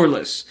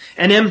powerless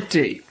and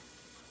empty.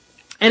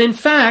 And in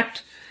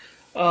fact,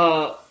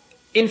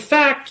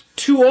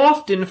 too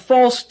often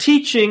false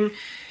teaching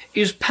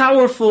is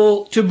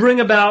powerful to bring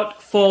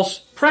about false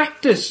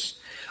practice.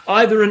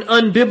 Either an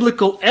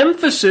unbiblical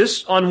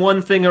emphasis on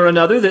one thing or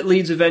another that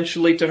leads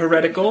eventually to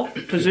heretical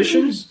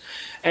positions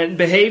and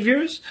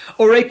behaviors,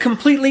 or a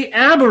completely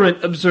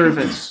aberrant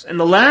observance. And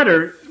the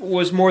latter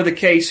was more the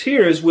case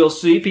here, as we'll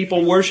see.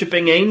 People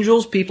worshiping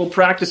angels, people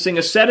practicing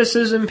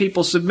asceticism,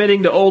 people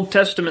submitting to Old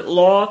Testament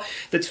law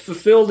that's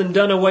fulfilled and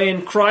done away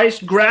in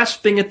Christ,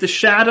 grasping at the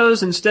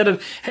shadows instead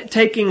of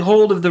taking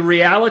hold of the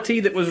reality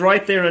that was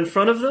right there in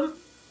front of them.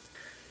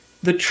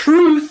 The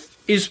truth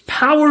is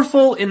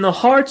powerful in the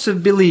hearts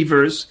of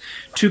believers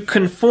to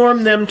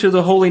conform them to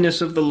the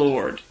holiness of the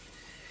Lord.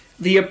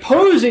 The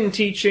opposing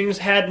teachings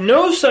had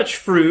no such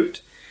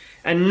fruit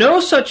and no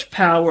such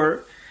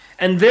power,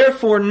 and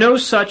therefore no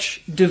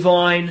such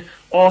divine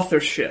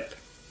authorship.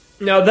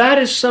 Now that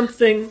is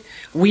something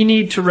we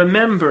need to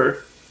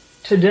remember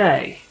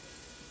today.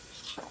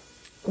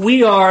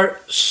 We are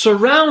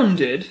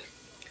surrounded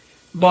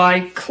by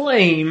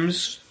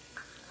claims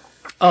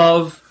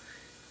of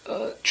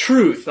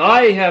truth.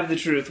 I have the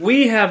truth.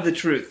 We have the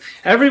truth.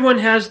 Everyone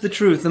has the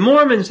truth. The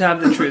Mormons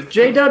have the truth.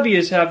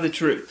 JWs have the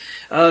truth.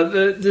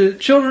 The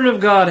Children of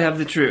God have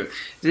the truth.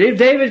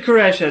 David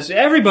Koresh has.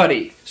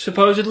 Everybody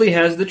supposedly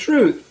has the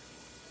truth.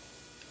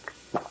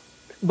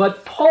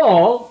 But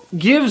Paul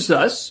gives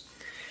us,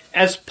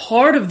 as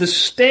part of the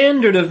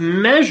standard of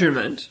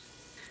measurement,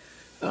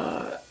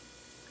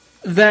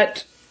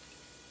 that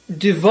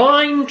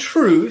divine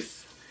truth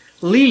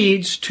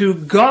leads to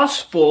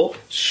gospel,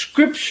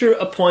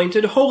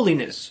 scripture-appointed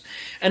holiness.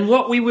 And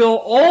what we will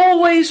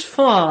always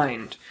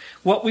find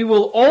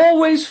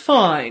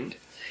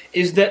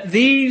is that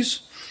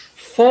these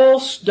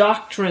false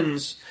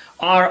doctrines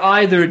are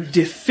either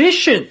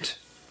deficient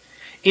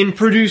in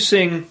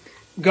producing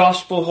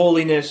gospel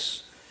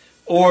holiness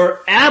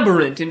or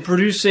aberrant in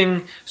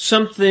producing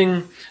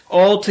something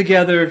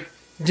altogether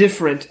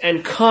different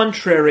and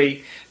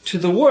contrary to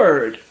the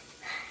Word.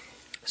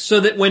 So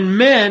that when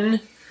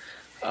men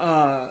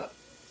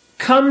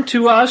come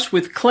to us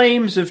with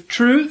claims of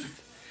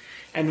truth,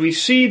 and we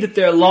see that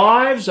their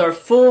lives are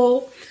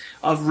full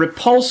of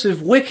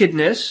repulsive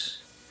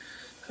wickedness,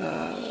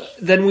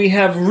 then we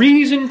have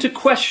reason to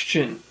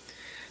question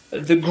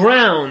the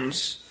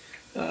grounds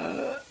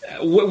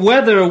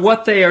whether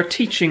what they are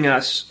teaching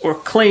us or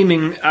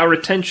claiming our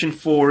attention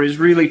for is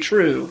really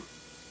true.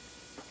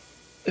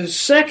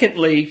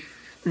 Secondly,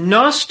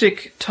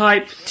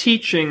 Gnostic-type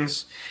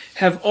teachings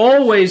have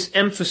always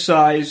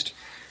emphasized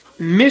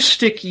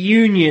mystic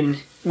union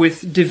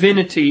with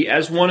divinity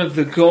as one of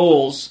the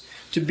goals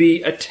to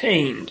be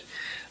attained.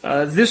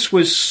 This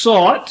was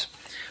sought,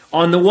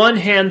 on the one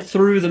hand,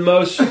 through the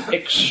most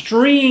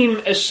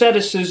extreme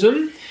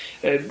asceticism,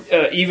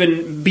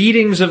 even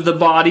beatings of the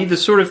body, the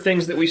sort of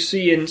things that we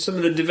see in some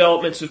of the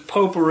developments of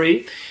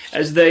popery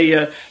as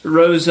they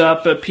rose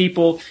up,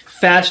 people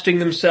fasting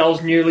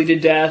themselves nearly to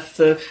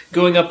death,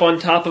 going up on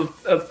top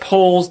of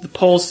poles, the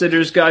pole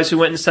sitters, guys who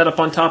went and sat up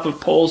on top of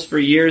poles for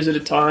years at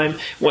a time,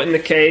 went in the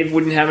cave,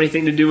 wouldn't have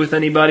anything to do with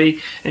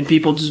anybody, and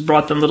people just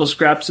brought them little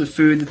scraps of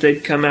food that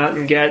they'd come out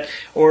and get.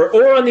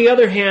 Or on the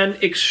other hand,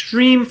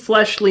 extreme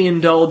fleshly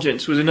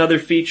indulgence was another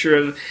feature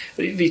of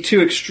the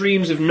two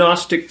extremes of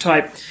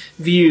Gnostic-type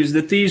views,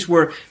 that these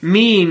were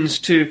means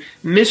to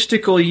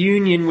mystical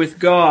union with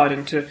God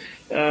and to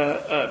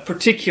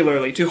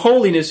particularly to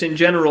holiness in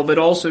general, but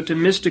also to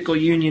mystical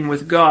union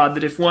with God,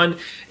 that if one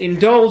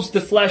indulged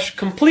the flesh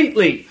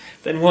completely,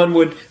 then one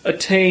would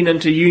attain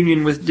unto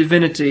union with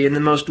divinity in the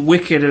most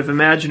wicked of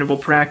imaginable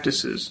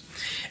practices.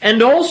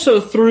 And also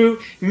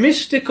through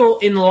mystical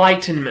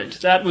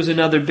enlightenment. That was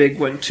another big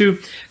one. To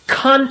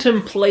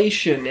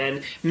contemplation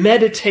and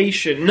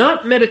meditation.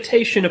 Not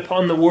meditation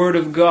upon the Word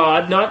of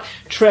God, not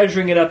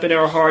treasuring it up in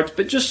our hearts,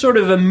 but just sort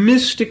of a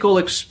mystical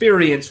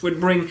experience would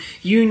bring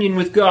union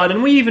with God.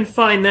 And we even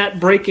find that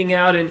breaking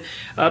out in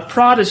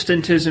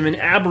Protestantism, in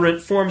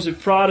aberrant forms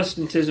of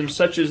Protestantism,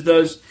 such as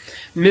those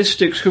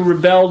mystics who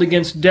rebelled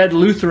against dead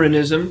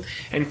Lutheranism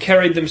and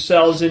carried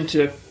themselves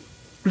into,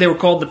 they were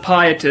called the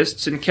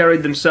Pietists, and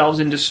carried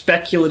themselves into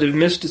speculative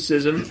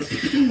mysticism.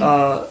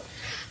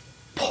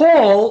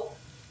 Paul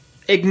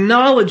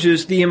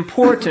acknowledges the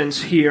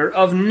importance here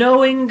of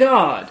knowing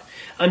God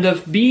and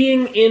of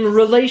being in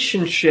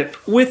relationship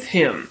with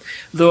Him,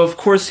 though of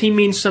course he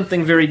means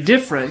something very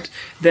different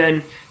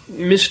than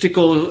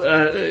mystical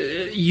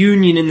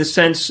union in the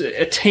sense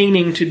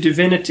attaining to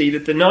divinity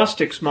that the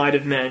Gnostics might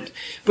have meant.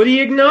 But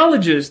he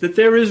acknowledges that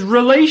there is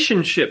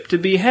relationship to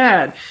be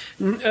had,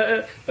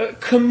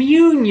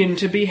 communion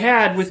to be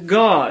had with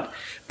God.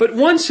 But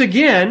once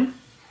again,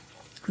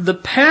 the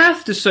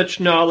path to such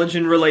knowledge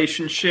and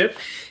relationship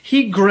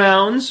he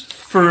grounds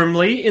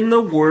firmly in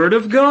the Word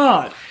of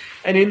God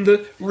and in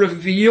the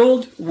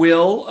revealed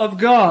will of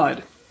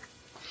God.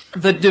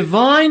 The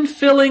divine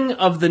filling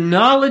of the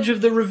knowledge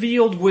of the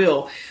revealed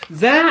will,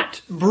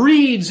 that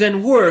breeds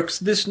and works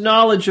this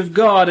knowledge of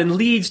God and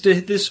leads to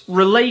this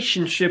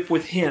relationship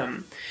with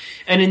Him.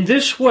 And in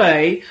this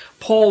way,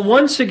 Paul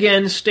once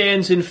again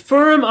stands in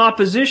firm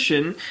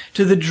opposition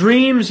to the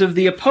dreams of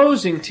the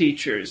opposing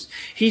teachers.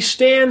 He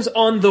stands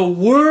on the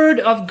Word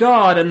of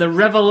God and the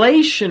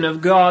revelation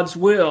of God's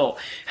will.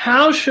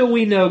 How shall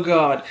we know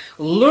God?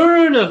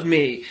 Learn of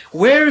me.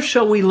 Where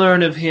shall we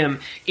learn of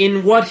Him?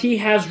 In what He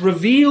has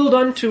revealed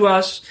unto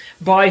us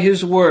by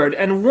His Word.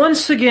 And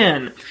once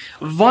again,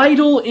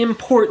 vital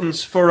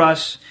importance for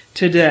us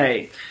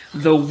today.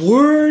 The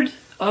Word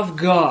of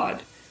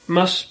God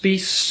must be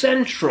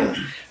central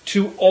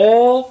to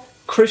all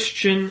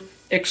Christian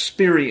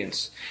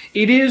experience.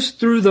 It is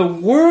through the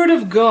Word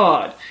of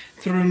God,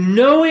 through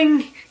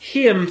knowing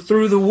Him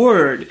through the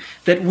Word,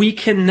 that we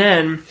can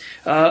then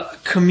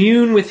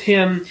commune with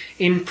Him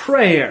in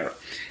prayer.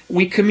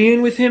 We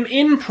commune with Him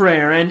in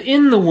prayer and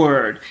in the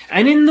Word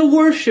and in the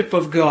worship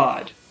of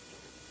God.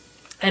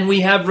 And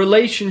we have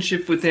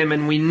relationship with Him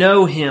and we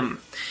know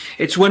Him.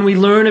 It's when we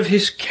learn of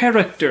His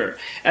character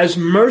as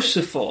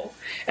merciful,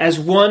 as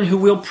one who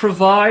will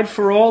provide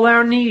for all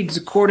our needs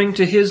according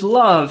to His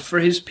love for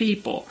His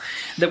people,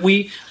 that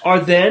we are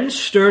then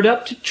stirred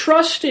up to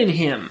trust in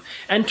Him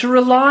and to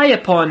rely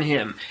upon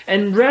Him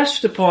and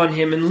rest upon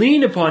Him and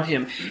lean upon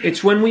Him.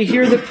 It's when we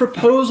hear the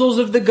proposals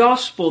of the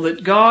gospel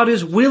that God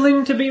is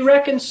willing to be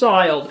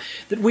reconciled,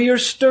 that we are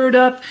stirred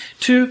up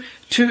to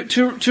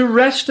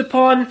rest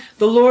upon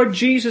the Lord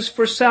Jesus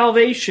for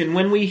salvation,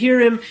 when we hear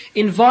Him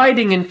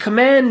inviting and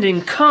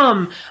commanding,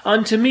 "Come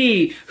unto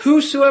me,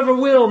 whosoever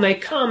will may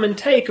come and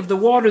take of the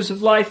waters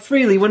of life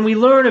freely," when we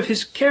learn of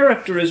His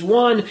character as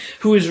one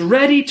who is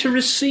ready to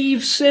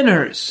receive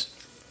sinners.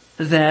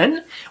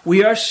 Then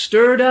we are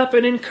stirred up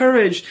and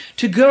encouraged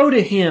to go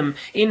to Him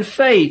in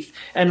faith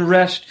and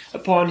rest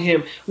upon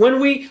Him. When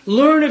we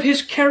learn of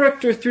His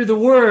character through the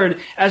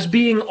Word as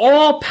being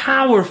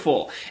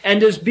all-powerful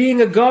and as being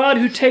a God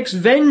who takes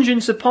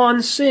vengeance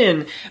upon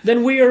sin,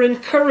 then we are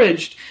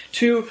encouraged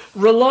to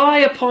rely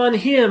upon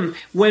Him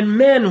when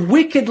men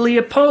wickedly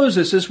oppose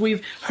us, as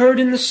we've heard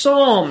in the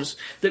Psalms,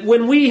 that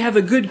when we have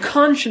a good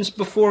conscience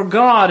before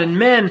God and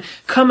men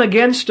come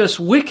against us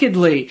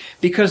wickedly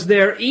because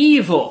they're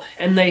evil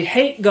and they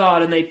hate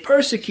God and they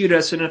persecute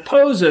us and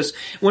oppose us,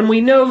 when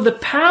we know the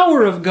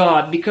power of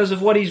God because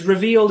of what He's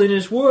revealed in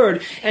His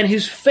Word and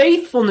His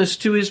faithfulness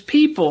to His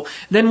people,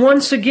 then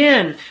once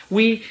again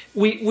we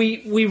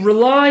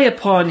rely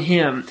upon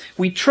Him.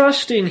 We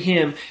trust in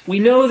Him. We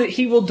know that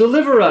He will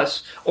deliver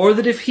us, or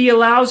that if He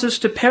allows us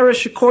to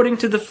perish according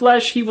to the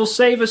flesh, He will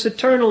save us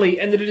eternally,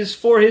 and that it is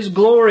for His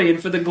glory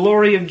and for the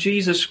glory of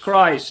Jesus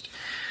Christ.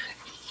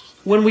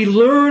 When we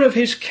learn of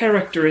His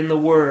character in the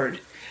Word,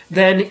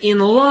 then in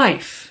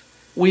life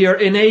we are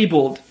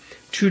enabled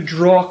to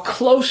draw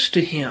close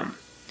to Him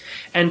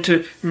and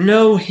to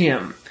know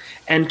Him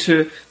and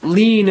to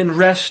lean and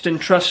rest and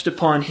trust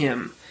upon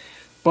Him.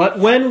 But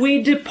when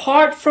we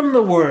depart from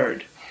the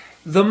Word,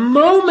 the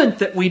moment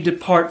that we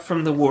depart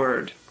from the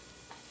Word,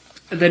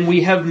 then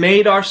we have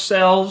made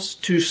ourselves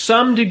to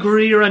some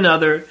degree or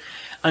another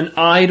an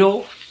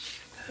idol,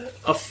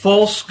 a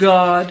false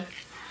god,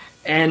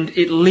 and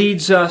it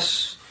leads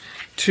us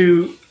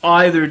to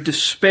either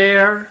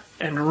despair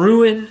and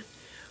ruin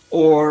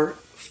or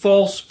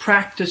false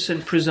practice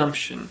and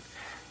presumption.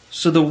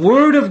 So the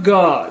Word of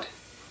God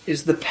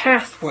is the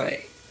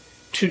pathway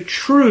to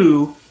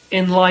true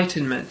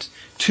enlightenment,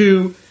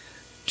 to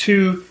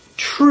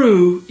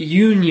true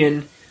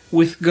union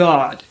with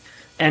God,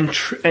 and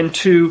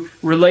to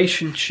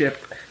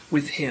relationship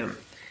with Him.